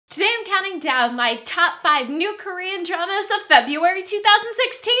counting down my top 5 new Korean dramas of February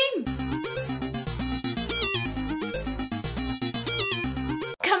 2016.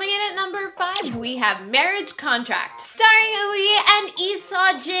 Coming in at number 5, we have Marriage Contract. Starring Uyi and Lee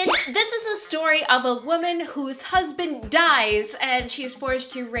Seo-jin, this is a story of a woman whose husband dies and she's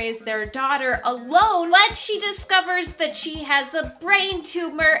forced to raise their daughter alone, but she discovers that she has a brain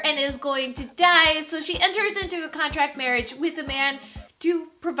tumor and is going to die, so she enters into a contract marriage with a man to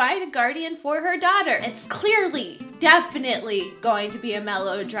provide a guardian for her daughter. It's clearly, definitely going to be a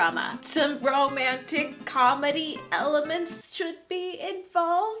melodrama. Some romantic comedy elements should be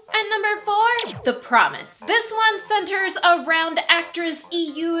involved. And number 4, The Promise. This one centers around actress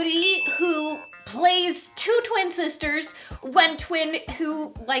Lee Yuri, who plays 2 twin sisters, one twin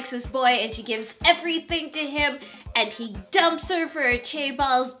who likes this boy and she gives everything to him, and he dumps her for a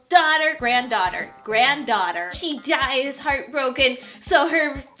chaebal's granddaughter. She dies heartbroken, so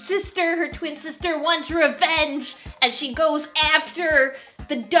her twin sister wants revenge, and she goes after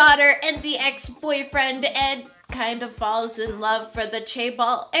the daughter and the ex-boyfriend and kind of falls in love for the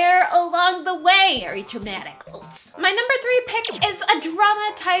chaebol heir along the way. Very traumatic. My number 3 pick is a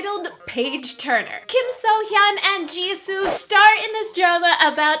drama titled Page Turner. Kim So-hyun and Jisoo star in this drama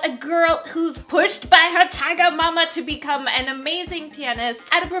about a girl who's pushed by her tiger mama to become an amazing pianist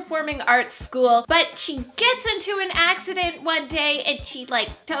at a performing arts school, but she gets into an accident one day and she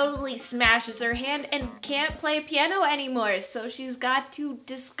totally smashes her hand and can't play piano anymore, so she's got to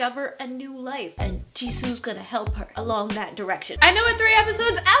discover a new life, and Jisoo's gonna help her along that direction. I know in 3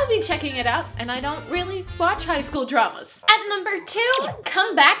 episodes I'll be checking it out, and I don't really watch high school dramas. At number 2,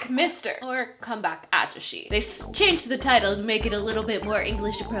 Come Back Mister, or Come Back Ajashi. They changed the title to make it a little bit more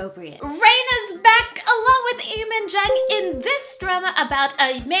English appropriate. Rain is back along with Lee Min-jung in this drama about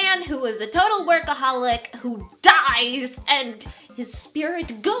a man who is a total workaholic who dies, and his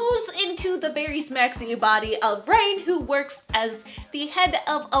spirit goes into the very smexy body of Rain, who works as the head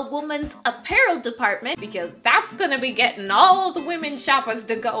of a woman's apparel department, because that's gonna be getting all the women shoppers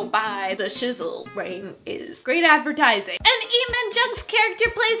to go buy the shizzle. Rain is great advertising. And Lee Min-jung's character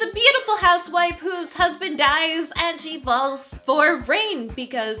plays a beautiful housewife whose husband dies, and she falls for Rain,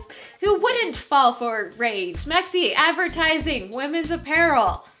 because who wouldn't fall for Rain? Smexy advertising, women's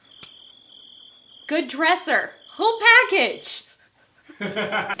apparel, good dresser, whole package.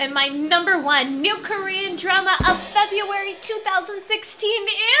 And my number 1 new Korean drama of February 2016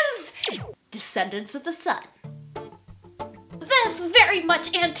 is Descendants of the Sun. This very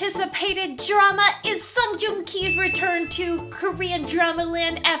much anticipated drama is Sung Joong-ki's return to Korean drama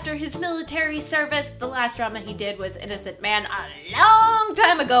land after his military service. The last drama he did was Innocent Man a long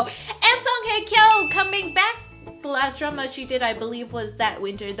time ago. And Song Hye-kyo coming back. The last drama she did, I believe, was That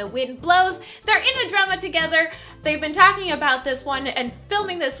Winter the Wind Blows. They're in a drama together. They've been talking about this one and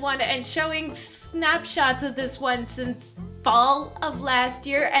filming this one and showing snapshots of this one since fall of last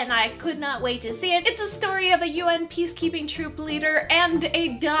year, and I could not wait to see it. It's a story of a UN peacekeeping troop leader and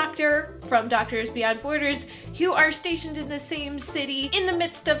a doctor from Doctors Beyond Borders who are stationed in the same city in the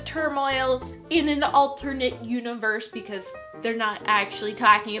midst of turmoil in an alternate universe, because they're not actually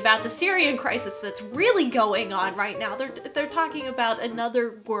talking about the Syrian crisis that's really going on right now. They're talking about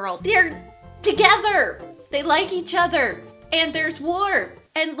another world. They're together. They like each other. And there's war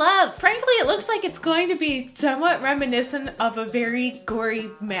and love. Frankly, it looks like it's going to be somewhat reminiscent of a very gory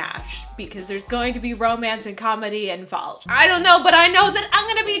MASH, because there's going to be romance and comedy involved. I don't know, but I know that I'm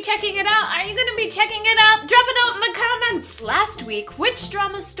gonna be checking it out. Are you gonna be checking it out? Drop a note in the comments. Last week, which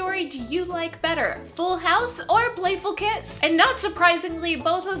drama story do you like better? Full House or Playful Kiss? And not surprisingly,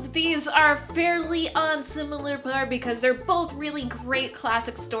 both of these are fairly on similar par, because they're both really great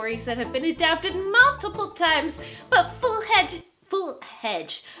classic stories that have been adapted multiple times, but Full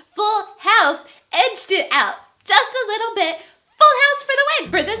House edged it out just a little bit. Full House for the win!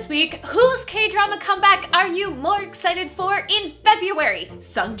 For this week, whose K-drama comeback are you more excited for in February?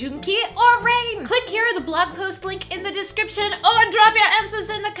 Sung Joong-ki or Rain? Click here or the blog post link in the description, or drop your answers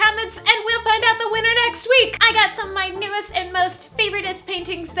in the comments and we'll find out the winner next week. I got some of my newest and most favoriteest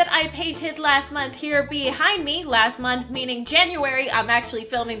paintings that I painted last month here behind me. Last month meaning January. I'm actually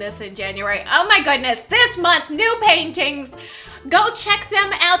filming this in January. Oh my goodness, this month, new paintings. Go check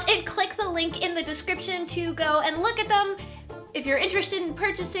them out and click the link in the description to go and look at them. If you're interested in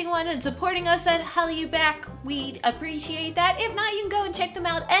purchasing one and supporting us at HallyuBack, we'd appreciate that. If not, you can go and check them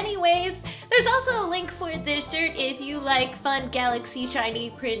out anyways. There's also a link for this shirt if you like fun galaxy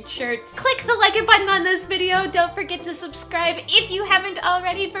shiny print shirts. Click the like button on this video. Don't forget to subscribe if you haven't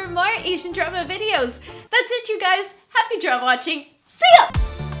already for more Asian drama videos. That's it, you guys. Happy drama watching. See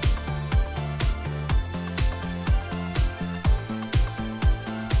ya!